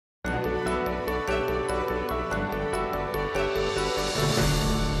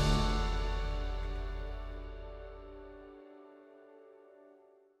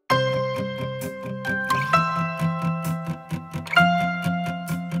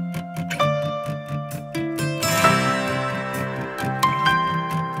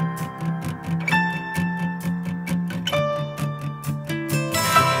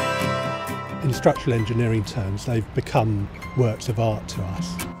structural engineering terms, they've become works of art to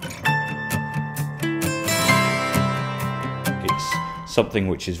us. It's something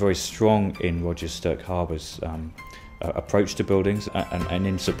which is very strong in Roger Stirk Harbour's approach to buildings, and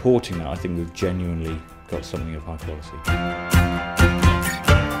in supporting that I think we've genuinely got something of high quality.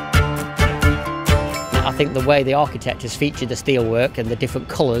 I think the way the architect has featured the steelwork and the different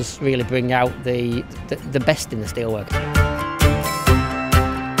colours really bring out the best in the steelwork.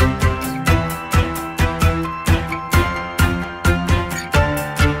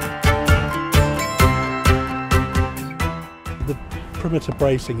 The perimeter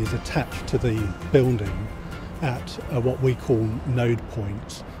bracing is attached to the building at what we call node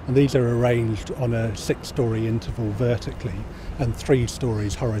points, and these are arranged on a 6-storey interval vertically and 3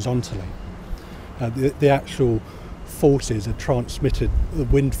 stories horizontally. The actual forces are transmitted, the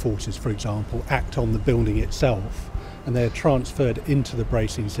wind forces for example, act on the building itself, and they're transferred into the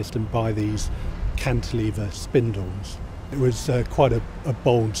bracing system by these cantilever spindles. It was quite a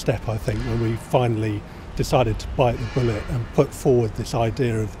bold step, I think, when we finally decided to bite the bullet and put forward this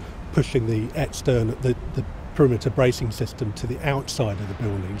idea of pushing the perimeter bracing system to the outside of the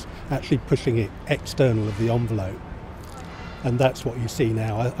buildings, actually pushing it external of the envelope. And that's what you see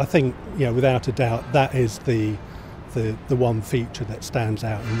now. I think, without a doubt, that is the one feature that stands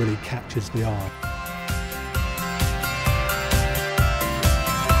out and really catches the eye.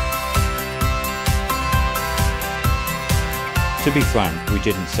 To be frank, we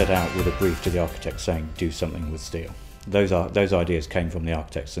didn't set out with a brief to the architect saying do something with steel. Those ideas came from the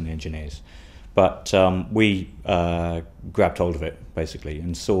architects and the engineers, but we grabbed hold of it basically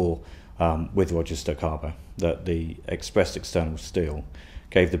and saw with Roger Stirk Harbour that the expressed external steel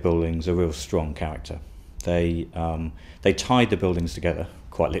gave the buildings a real strong character. They tied the buildings together,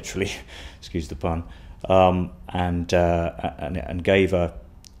 quite literally, excuse the pun, and gave a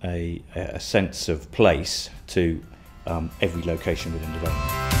sense of place to every location within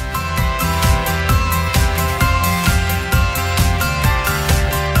development.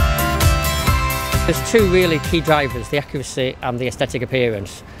 There's two really key drivers, the accuracy and the aesthetic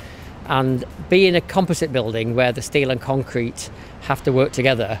appearance. And being a composite building where the steel and concrete have to work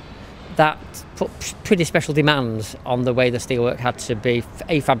together, that put pretty special demands on the way the steelwork had to be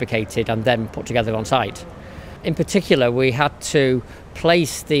fabricated and then put together on site. In particular, we had to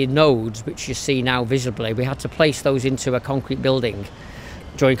place the nodes, which you see now visibly, we had to place those into a concrete building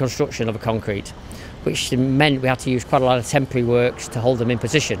during construction of a concrete, which meant we had to use quite a lot of temporary works to hold them in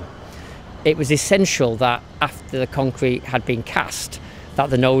position. It was essential that after the concrete had been cast, that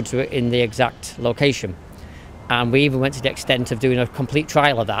the nodes were in the exact location. And we even went to the extent of doing a complete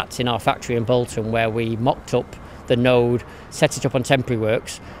trial of that in our factory in Bolton, where we mocked up the node, set it up on temporary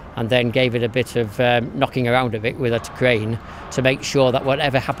works, and then gave it a bit of knocking around of it with a crane to make sure that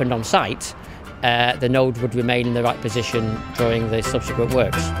whatever happened on site, the node would remain in the right position during the subsequent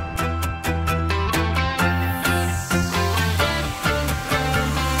works.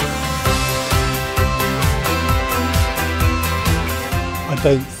 I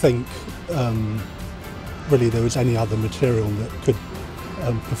don't think really there was any other material that could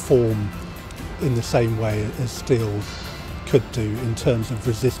perform in the same way as steel could do in terms of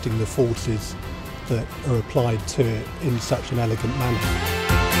resisting the forces that are applied to it in such an elegant manner.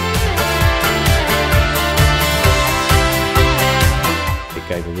 It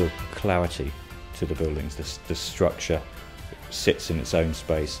gave a real clarity to the buildings. The structure sits in its own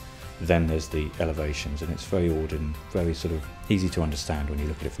space. Then there's the elevations, and it's very ordered and very sort of easy to understand when you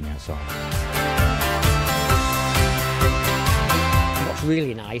look at it from the outside. What's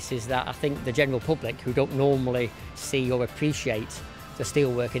really nice is that I think the general public, who don't normally see or appreciate the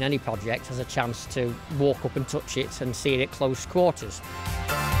steelwork in any project, has a chance to walk up and touch it and see it at close quarters.